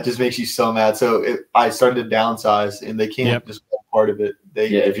 And that just makes you so mad. So I started to downsize, and they can't just go part of it.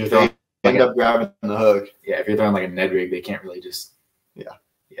 If you're throwing, end up grabbing the hook. Yeah, if you're throwing like a Ned rig, they can't really just.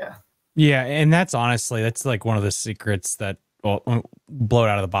 Yeah. Yeah, and that's honestly, that's like one of the secrets that well, blow it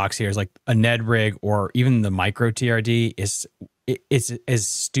out of the box here is like a Ned rig or even the micro TRD it's as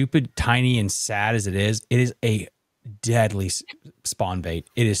stupid, tiny, and sad as it is a deadly spawn bait.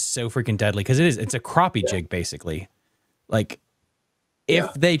 It is so freaking deadly because it's a crappie jig basically. Like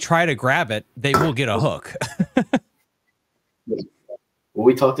if they try to grab it, they will get a hook. Well,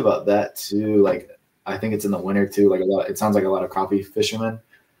 we talked about that too. Like, I think it's in the winter too. Like it sounds like a lot of crappie fishermen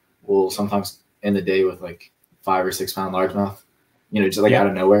will sometimes end the day with like 5 or 6 pound largemouth, just like out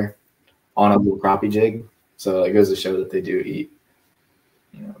of nowhere on a little crappie jig. So it goes to show that they do eat,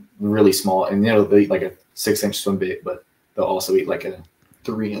 really small, and they'll eat like a 6-inch swim bait, but they'll also eat like a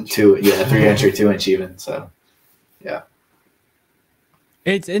 3-inch, 3-inch or 2-inch even. So, yeah.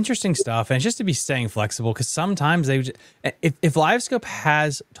 It's interesting stuff, and it's just to be staying flexible because sometimes if LiveScope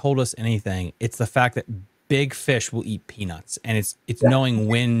has told us anything, it's the fact that big fish will eat peanuts, and it's knowing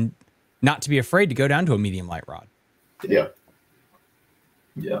when not to be afraid to go down to a medium light rod. Yeah.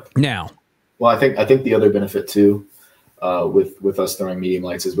 Now, well, I think the other benefit too, with us throwing medium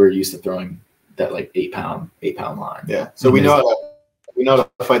lights is we're used to throwing that like 8-pound line. Yeah. So we know how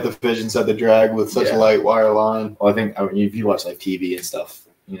to fight the fish and set the drag with such a light wire line. Well, I mean, if you watch like TV and stuff,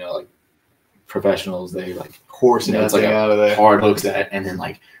 like professionals, they like horsing it's like out of there, hard hooks at, and then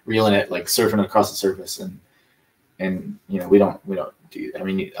like reeling it, like surfing across the surface, and we don't do. I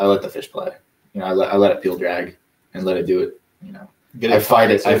mean, I let the fish play. I let it peel drag and let it do it. I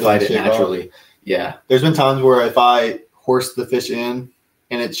fight it naturally. Off. Yeah. There's been times where if I horse the fish in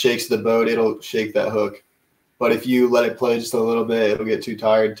and it shakes the boat, it'll shake that hook. But if you let it play just a little bit, it'll get too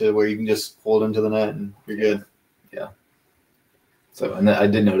tired to where you can just hold him to the net and you're good. Yeah. So, and I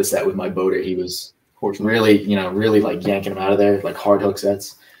did notice that with my boater, he was really like yanking him out of there, like hard hook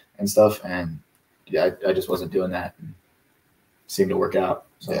sets and stuff. And yeah, I just wasn't doing that. And it seemed to work out.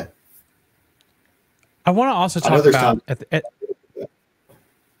 So. Yeah. I want to also talk about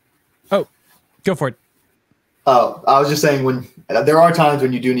oh, go for it. Oh, I was just saying when there are times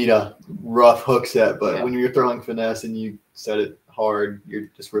when you do need a rough hook set, but when you're throwing finesse and you set it hard, you're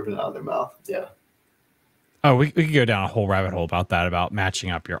just ripping it out of their mouth. Yeah. Oh, we could go down a whole rabbit hole about that, about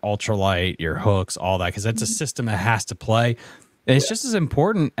matching up your ultralight, your hooks, all that, because that's a system that has to play. And it's just as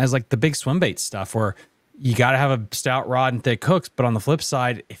important as like the big swim bait stuff where you got to have a stout rod and thick hooks. But on the flip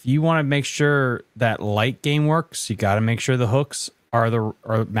side, if you want to make sure that light game works, you got to make sure the hooks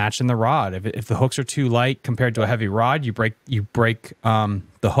are matching the rod. If the hooks are too light compared to a heavy rod, you break the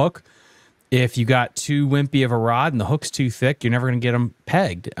hook. If you got too wimpy of a rod and the hook's too thick, you're never going to get them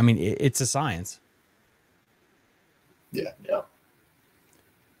pegged. I mean, it's a science. Yeah.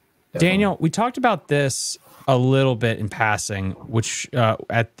 Daniel, we talked about this a little bit in passing, which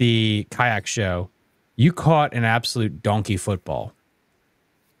at the kayak show, you caught an absolute donkey football.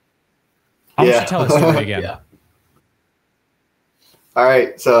 Why don't you tell us story again? Yeah. All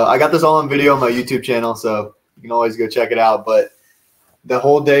right, so I got this all on video on my YouTube channel, so you can always go check it out. But the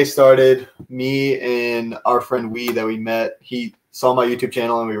whole day started, me and our friend Wee that we met, he saw my YouTube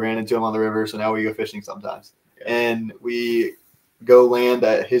channel and we ran into him on the river, so now we go fishing sometimes. And we go land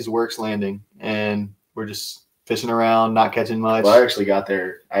at his works landing, and we're just fishing around, not catching much. Well, I actually got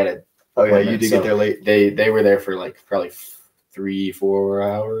there. I had a you did get there late. They were there for like probably 3-4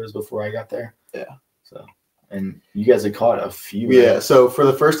 hours before I got there. Yeah. So, and you guys had caught a few. Yeah. So for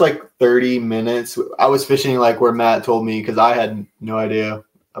the first like 30 minutes, I was fishing like where Matt told me because I had no idea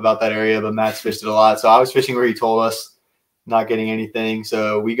about that area, but Matt's fished it a lot. So I was fishing where he told us, not getting anything.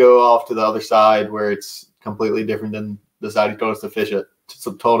 So we go off to the other side where it's completely different than the side he told us to fish it.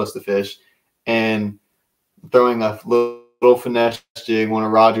 Told us to fish, and throwing a little finesse jig, one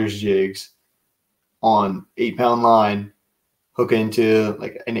of Roger's jigs, on 8-pound line, hook into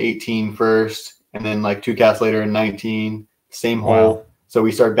like an 18 first, and then like 2 casts later, a 19, same hole. So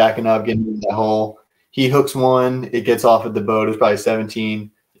we start backing up, getting into that hole. He hooks one, it gets off at the boat. It's probably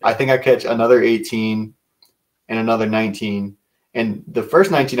 17. I think I catch another 18 and another 19. And the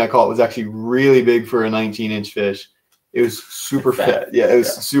first 19 I caught was actually really big for a 19-inch fish. It was super fat. Yeah, it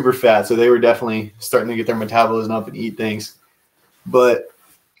was super fat. So they were definitely starting to get their metabolism up and eat things. But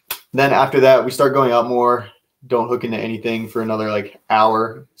then after that, we start going out more. Don't hook into anything for another like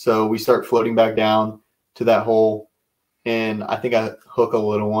hour. So we start floating back down to that hole. And I think I hook a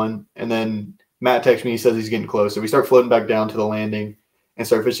little one. And then Matt texts me. He says he's getting close. So we start floating back down to the landing and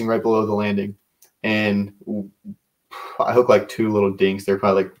start fishing right below the landing. And I hook like 2 little dinks. They're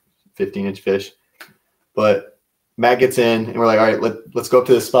probably like 15-inch fish. But Matt gets in, and we're like, all right, let's go up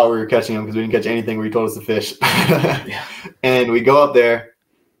to the spot where we were catching them because we didn't catch anything where he told us to fish. And we go up there.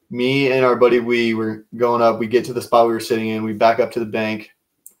 Me and our buddy, we were going up. We get to the spot we were sitting in. We back up to the bank.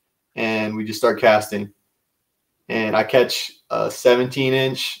 and we just start casting. And I catch a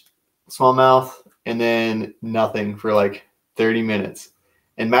 17-inch smallmouth and then nothing for like 30 minutes.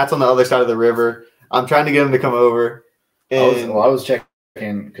 And Matt's on the other side of the river. I'm trying to get him to come over. And I was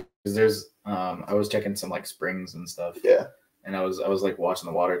checking because there's I was checking some like springs and stuff. Yeah. And I was like watching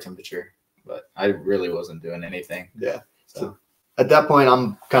the water temperature, but I really wasn't doing anything. Yeah. So at that point,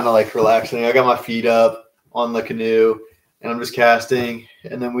 I'm kind of like relaxing. I got my feet up on the canoe and I'm just casting.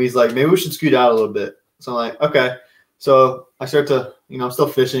 And then Wee's like, maybe we should scoot out a little bit. So I'm like, okay. So I start to, I'm still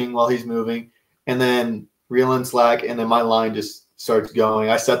fishing while he's moving, and then reel in slack, and then my line just starts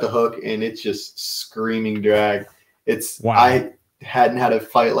going. I set the hook and it's just screaming drag. Wow. I hadn't had a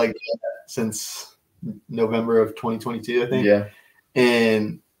fight like that since November of 2022, I think. Yeah.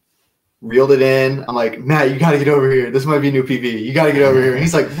 And reeled it in. I'm like, Matt, you got to get over here. This might be new PV. You got to get over here. And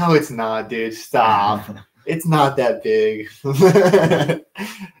he's like, no, it's not, dude. Stop. It's not that big.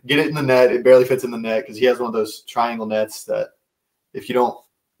 Get it in the net. It barely fits in the net because he has one of those triangle nets that if you don't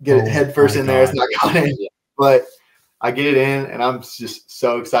get it head first in there, it's not going in. But I get it in, and I'm just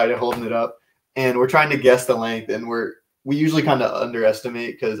so excited holding it up. And we're trying to guess the length, and we usually kind of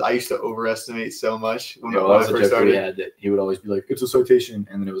underestimate because I used to overestimate so much when I first started. Had that he would always be like, it's a citation,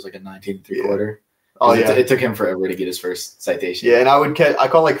 and then it was like a 19 3/4. Oh, yeah. It took him forever to get his first citation. Yeah, and I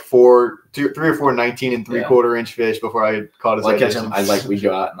caught like 3 or 4 19 3/4 inch fish before I caught his citation. We'd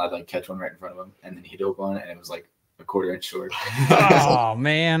go out and I'd like catch one right in front of him, and then he'd hook one, and it was like a 1/4 inch short. Oh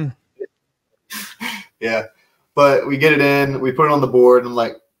man. Yeah, but we get it in, we put it on the board, and I'm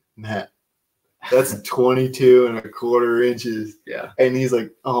like, Matt, that's 22 1/4 inches. Yeah, and he's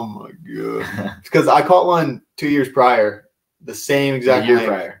like, oh my god, because I caught one 2 years prior. The same exact year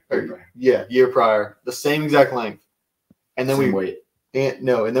length. Year prior. The same exact length. And then we weight. And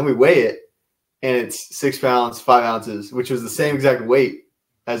then we weigh it, and it's 6 pounds, 5 ounces, which was the same exact weight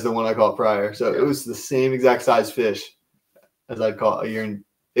as the one I caught prior. So it was the same exact size fish as I caught a year. And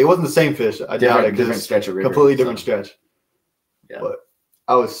it wasn't the same fish. I doubt it. Different stretch of river. Completely different stretch. Yeah. But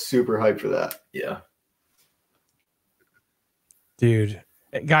I was super hyped for that. Yeah. Dude.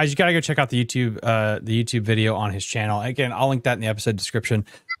 Guys, you got to go check out the YouTube video on his channel. Again, I'll link that in the episode description.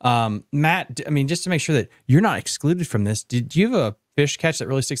 Matt, I mean, just to make sure that you're not excluded from this, did you have a fish catch that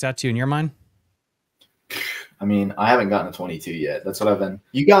really sticks out to you in your mind? I mean, I haven't gotten a 22 yet. That's what I've been.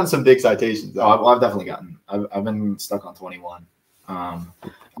 You gotten some big citations, though. Oh, I've definitely gotten. I've been stuck on 21.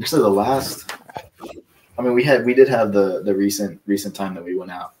 Actually, the last. I mean, we did have the recent time that we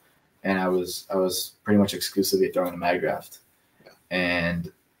went out, and I was pretty much exclusively throwing a mag draft. And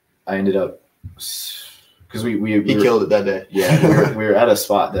I ended up because we killed it that day. Yeah, we were at a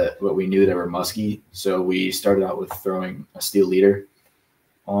spot that we knew they were musky, so we started out with throwing a steel leader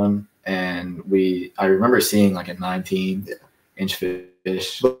on, and I remember seeing like a 19-inch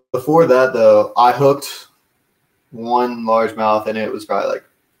fish. But before that, though, I hooked one largemouth, and it was probably like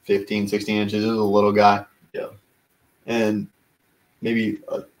 15, 16 inches. It was a little guy. Yeah, and maybe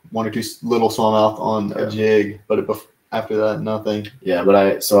 1 or 2 little smallmouth on a jig, but after that, nothing. Yeah, but I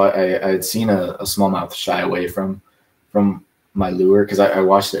had seen a smallmouth shy away from my lure because I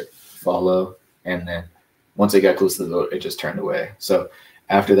watched it follow, and then once it got close to the boat, it just turned away. So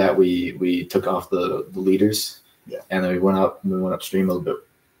after that, we took off the leaders, and then we went upstream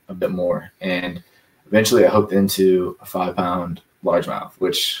a bit more, and eventually I hooked into a 5-pound largemouth,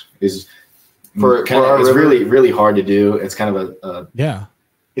 which is it's really hard to do. It's kind of a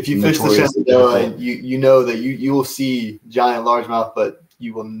If you fish the Shenandoah, you know that you will see giant largemouth, but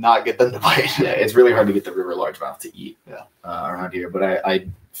you will not get them to bite. Yeah, it's really hard to get the river largemouth to eat around here. But I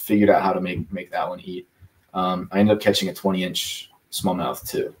figured out how to make that one eat. I ended up catching a 20-inch smallmouth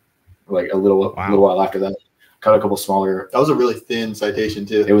too, like a little while after that. Caught a couple smaller. That was a really thin citation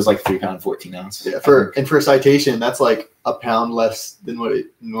too. It was like 3 pound 14 ounce. Yeah, for a citation, that's like a pound less than what it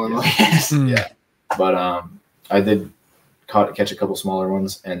normally is. Yeah, but I did catch a couple smaller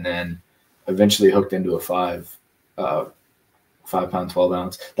ones, and then eventually hooked into a 5 pound 12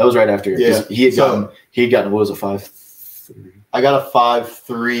 ounce. That was right after he had gotten what was a 5.3. I got a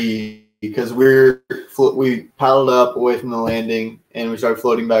 5.3 because we paddled up away from the landing and we started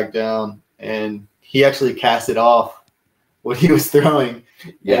floating back down, and he actually cast it off what he was throwing.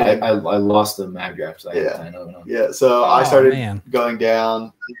 Yeah, and I lost the mag draft. So I started going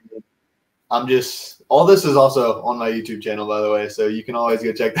down. All this is also on my YouTube channel, by the way, so you can always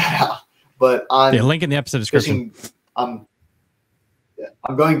go check that out. But link in the episode description. I'm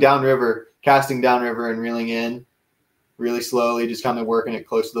going downriver, casting downriver and reeling in really slowly, just kind of working it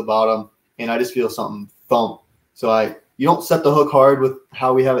close to the bottom, and I just feel something thump. So you don't set the hook hard with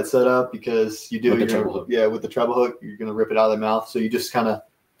how we have it set up, because with the treble hook, you're gonna rip it out of the mouth. So you just kind of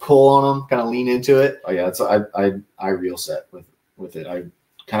pull on them, kind of lean into it. Oh yeah, it's I reel set with it. I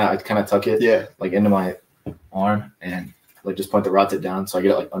kind of tuck it like into my arm and like just point the rod tip down, so I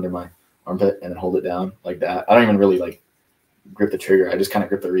get it like under my armpit and then hold it down like that. I don't even really like grip the trigger. I just kind of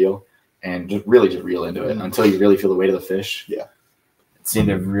grip the reel and just reel into it until you really feel the weight of the fish. Yeah. It seemed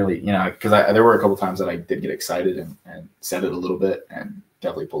to really, because there were a couple times that I did get excited and set it a little bit and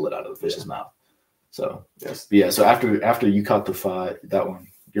definitely pulled it out of the fish's mouth. So yes. Yeah. So after you caught your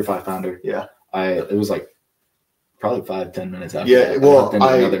 5-pounder. Yeah. It was like probably 5-10 minutes after. Yeah. Well,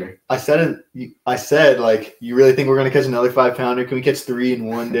 I said like, you really think we're going to catch another 5-pounder? Can we catch 3 in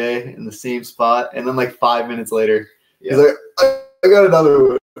one day in the same spot? And then like 5 minutes later, he's like, I got another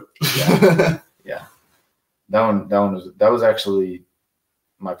one. Yeah. Yeah. That was actually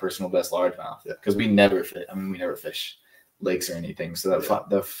my personal best largemouth. Yeah. Because we never fish lakes or anything. So that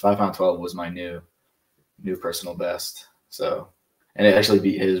the 5-pound 12 was my new personal best. So, and it actually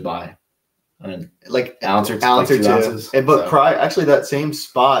beat his by like ounce or 2 ounces. But actually that same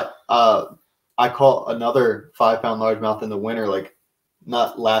spot, I caught another 5-pound largemouth in the winter, like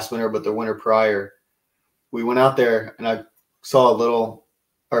not last winter, but the winter prior. We went out there and I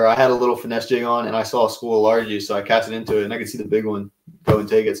had a little finesse jig on and I saw a school of largies, so I cast it into it and I could see the big one go and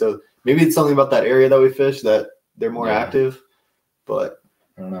take it. So maybe it's something about that area that we fish that they're more active, but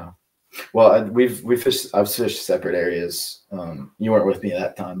I don't know. Well, I've fished separate areas. You weren't with me at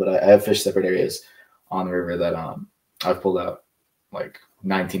that time, but I have fished separate areas on the river that I've pulled out like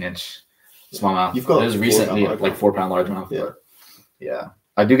 19-inch smallmouth. It was recently like 4-pound largemouth. Yeah,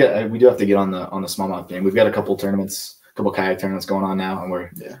 but yeah. We do have to get on the smallmouth game. We've got a couple tournaments, kayak tournaments going on now, and we're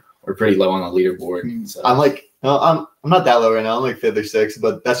pretty low on the leaderboard. So. I'm like, no, I'm not that low right now. I'm like 5th or 6th,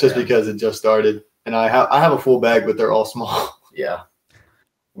 but that's just because it just started, and I have a full bag, but they're all small. Yeah.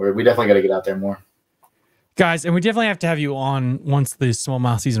 We definitely got to get out there more, guys, and we definitely have to have you on once the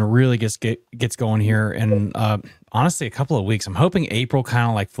smallmouth season really gets going here. And honestly, a couple of weeks. I'm hoping April kind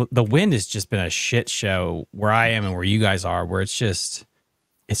of like the wind has just been a shit show where I am and where you guys are, where it's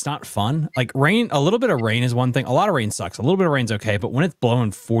not fun. Like rain, a little bit of rain is one thing. A lot of rain sucks. A little bit of rain's okay, but when it's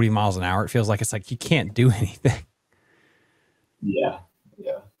blowing 40 miles an hour, it feels like you can't do anything. Yeah,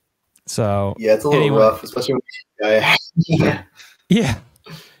 yeah. So yeah, it's a little rough, especially when yeah.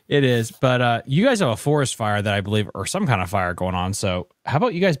 It is, but you guys have a forest fire that I believe, or some kind of fire going on. So how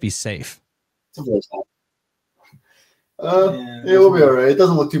about you guys be safe? Yeah, we'll be all right. It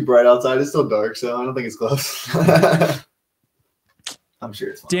doesn't look too bright outside. It's still dark, so I don't think it's close. I'm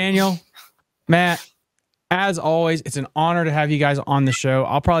sure it's fine. Daniel, Matt, as always, it's an honor to have you guys on the show.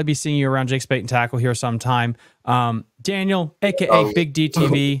 I'll probably be seeing you around Jake's Bait and Tackle here sometime. Daniel, aka Big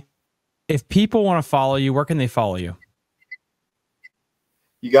DTV, if people want to follow you, where can they follow you?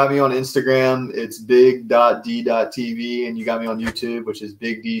 You got me on Instagram. It's big.d.tv, and you got me on YouTube, which is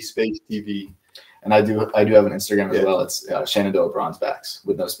Big D space TV. And I do have an Instagram as well. It's Shenandoahbronzebacks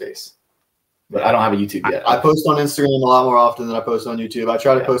with no space. But I don't have a YouTube yet. I post on Instagram a lot more often than I post on YouTube. I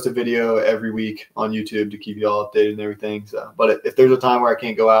try to post a video every week on YouTube to keep you all updated and everything. So, but if there's a time where I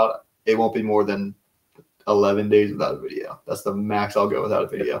can't go out, it won't be more than 11 days without a video. That's the max I'll go without a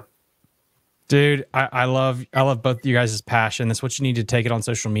video. Dude, I love both of you guys' passion. That's what you need to take it on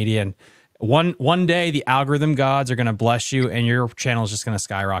social media. And one day the algorithm gods are going to bless you and your channel is just going to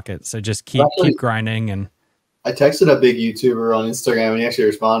skyrocket. So just keep grinding. And I texted a big YouTuber on Instagram and he actually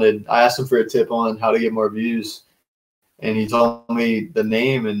responded. I asked him for a tip on how to get more views. And he told me the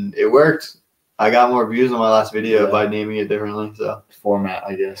name and it worked. I got more views on my last video by naming it differently. So format,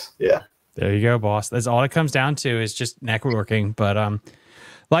 I guess. Yeah. There you go, boss. That's all it comes down to is just networking. But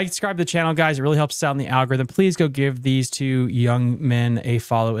like, subscribe to the channel, guys. It really helps us out in the algorithm. Please go give these two young men a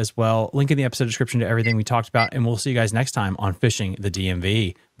follow as well. Link in the episode description to everything we talked about, and we'll see you guys next time on Fishing the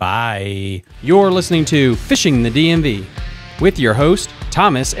DMV. Bye. You're listening to Fishing the DMV with your host,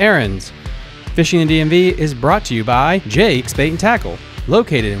 Thomas Ahrens. Fishing the DMV is brought to you by Jake's Bait and Tackle,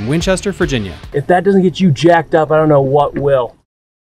 located in Winchester, Virginia. If that doesn't get you jacked up, I don't know what will.